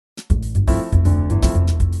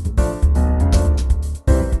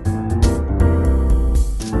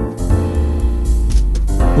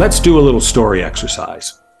Let's do a little story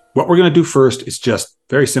exercise. What we're going to do first is just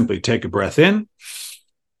very simply take a breath in,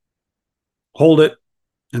 hold it,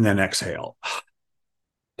 and then exhale.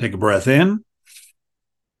 Take a breath in,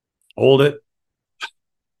 hold it,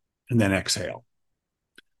 and then exhale.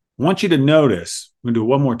 I want you to notice, we're going to do it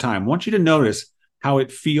one more time. I want you to notice how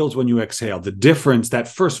it feels when you exhale, the difference, that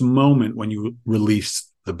first moment when you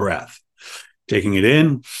release the breath. Taking it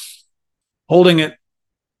in, holding it,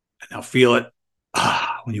 and now feel it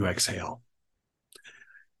when you exhale.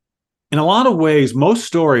 In a lot of ways, most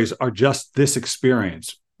stories are just this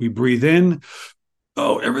experience. We breathe in,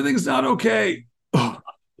 oh, everything's not okay. Oh,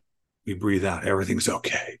 we breathe out, everything's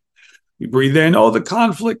okay. We breathe in, oh, the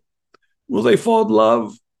conflict. Will they fall in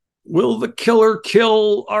love? Will the killer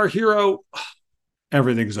kill our hero?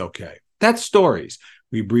 Everything's okay. That's stories.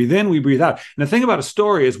 We breathe in, we breathe out. And the thing about a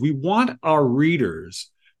story is we want our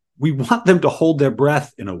readers, we want them to hold their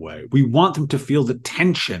breath in a way. We want them to feel the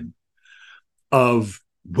tension of,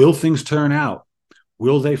 will things turn out?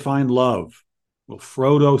 Will they find love? Will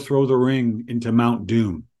Frodo throw the ring into Mount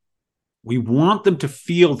Doom? We want them to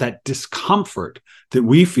feel that discomfort that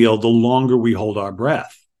we feel the longer we hold our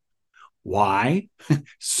breath. Why?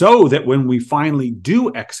 So that when we finally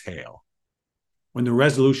do exhale, when the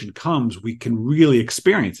resolution comes, we can really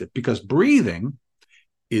experience it, because breathing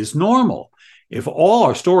is normal. If all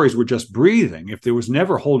our stories were just breathing, if there was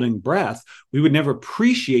never holding breath, we would never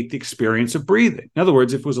appreciate the experience of breathing. In other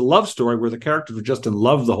words, if it was a love story where the characters were just in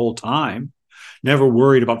love the whole time, never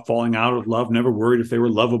worried about falling out of love, never worried if they were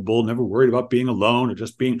lovable, never worried about being alone or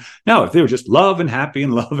just being, no, if they were just love and happy,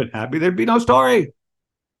 there'd be no story.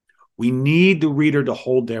 We need the reader to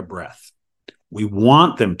hold their breath. We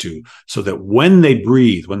want them to, so that when they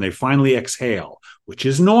breathe, when they finally exhale, which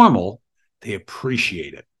is normal, they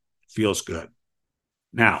appreciate it. It feels good.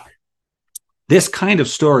 Now, this kind of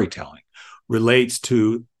storytelling relates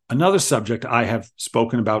to another subject I have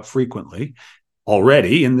spoken about frequently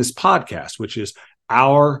already in this podcast, which is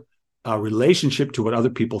our relationship to what other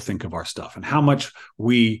people think of our stuff, and how much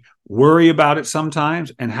we worry about it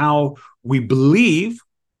sometimes, and how we believe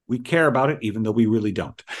we care about it, even though we really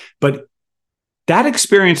don't. But that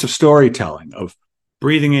experience of storytelling, of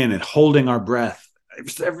breathing in and holding our breath,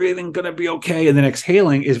 is everything going to be okay, and then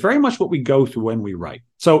exhaling, is very much what we go through when we write.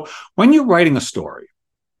 So when you're writing a story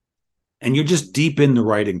and you're just deep in the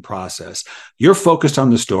writing process, you're focused on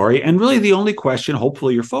the story. And really the only question,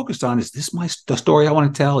 hopefully, you're focused on, is this the story I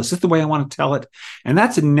want to tell? Is this the way I want to tell it? And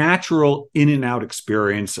that's a natural in and out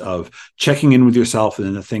experience of checking in with yourself, and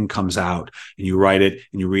then the thing comes out and you write it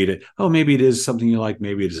and you read it. Oh, maybe it is something you like.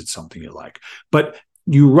 Maybe it isn't something you like. But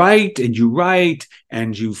you write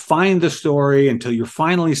and you find the story until you're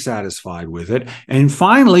finally satisfied with it. And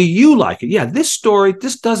finally, you like it. Yeah, this story,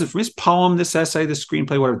 this does it for me. This poem, this essay, this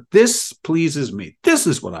screenplay, whatever, this pleases me. This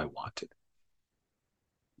is what I wanted.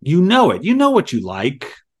 You know it. You know what you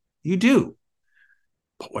like. You do.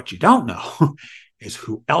 But what you don't know is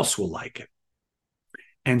who else will like it.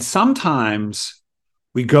 And sometimes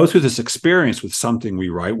we go through this experience with something we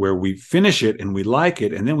write where we finish it and we like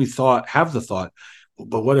it. And then we have the thought,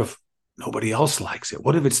 but what if nobody else likes it?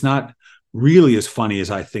 What if it's not really as funny as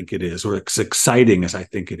I think it is, or as exciting as I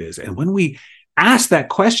think it is? And when we ask that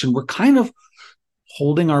question, we're kind of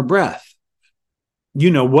holding our breath. You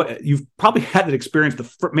know what? You've probably had that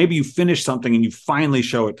experience. Maybe you finish something and you finally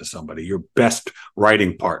show it to somebody, your best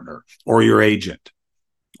writing partner, or your agent,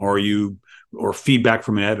 or feedback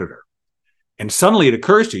from an editor. And suddenly it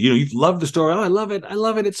occurs to you, you've loved the story. Oh, I love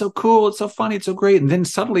it. It's so cool. It's so funny. It's so great. And then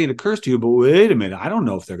suddenly it occurs to you, but wait a minute, I don't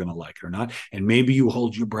know if they're going to like it or not. And maybe you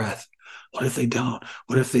hold your breath. What if they don't?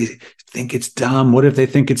 What if they think it's dumb? What if they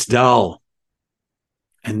think it's dull?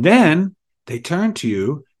 And then they turn to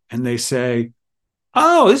you and they say,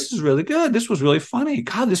 oh, this is really good. This was really funny.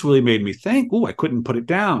 God, this really made me think. Oh, I couldn't put it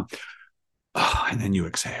down. Oh, and then you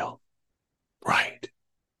exhale. Right.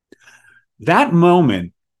 That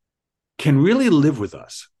moment can really live with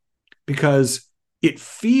us, because it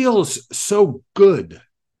feels so good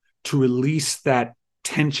to release that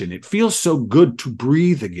tension. It feels so good to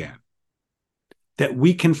breathe again that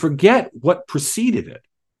we can forget what preceded it.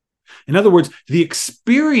 In other words, the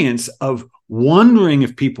experience of wondering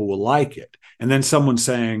if people will like it, and then someone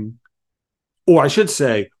saying, or I should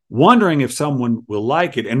say, wondering if someone will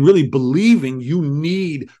like it, and really believing you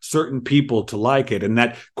need certain people to like it, and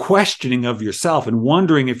that questioning of yourself and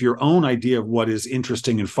wondering if your own idea of what is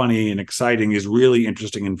interesting and funny and exciting is really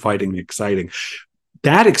interesting and fighting and exciting.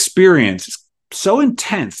 That experience is so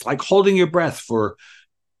intense, like holding your breath for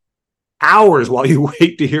hours while you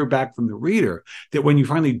wait to hear back from the reader, that when you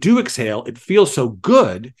finally do exhale, it feels so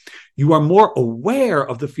good. You are more aware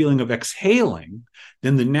of the feeling of exhaling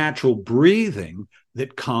than the natural breathing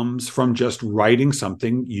that comes from just writing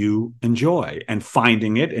something you enjoy and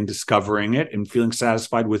finding it and discovering it and feeling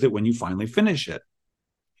satisfied with it when you finally finish it.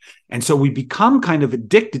 And so we become kind of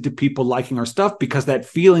addicted to people liking our stuff because that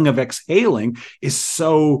feeling of exhaling is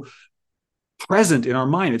so present in our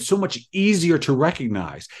mind. It's so much easier to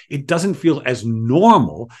recognize. It doesn't feel as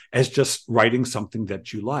normal as just writing something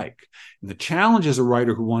that you like. And the challenge as a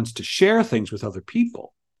writer who wants to share things with other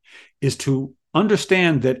people is to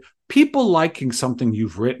understand that people liking something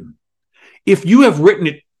you've written, if you have written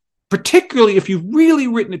it, particularly if you've really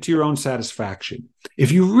written it to your own satisfaction,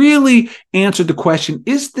 if you really answered the question,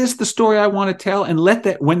 is this the story I want to tell? And let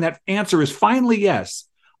that, when that answer is finally yes,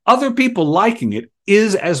 other people liking it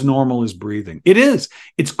is as normal as breathing. It is.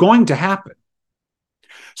 It's going to happen.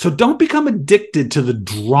 So don't become addicted to the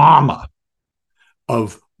drama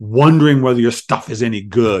of wondering whether your stuff is any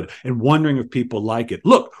good and wondering if people like it.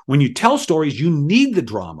 Look, when you tell stories, you need the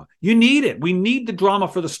drama. You need it. We need the drama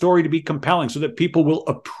for the story to be compelling so that people will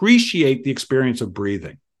appreciate the experience of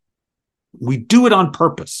breathing. We do it on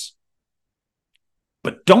purpose.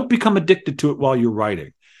 But don't become addicted to it while you're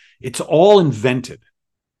writing. It's all invented.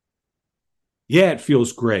 Yeah, it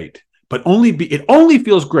feels great, but it only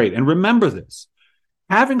feels great. And remember this,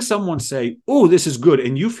 having someone say, oh, this is good,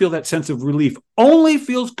 and you feel that sense of relief only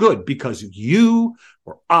feels good because you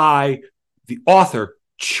or I, the author,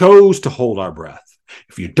 chose to hold our breath.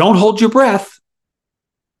 If you don't hold your breath,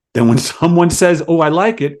 then when someone says, oh, I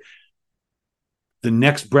like it, the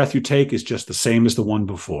next breath you take is just the same as the one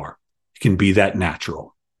before. It can be that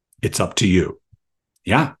natural. It's up to you.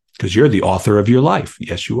 Yeah. Because you're the author of your life.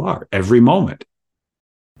 Yes, you are. Every moment.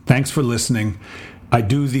 Thanks for listening. I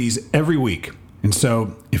do these every week. And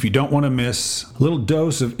so if you don't want to miss a little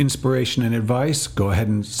dose of inspiration and advice, go ahead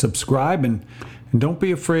and subscribe. And don't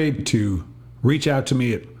be afraid to reach out to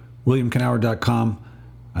me at williamknauer.com.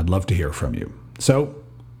 I'd love to hear from you. So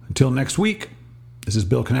until next week, this is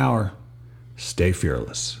Bill Knauer. Stay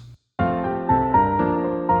fearless.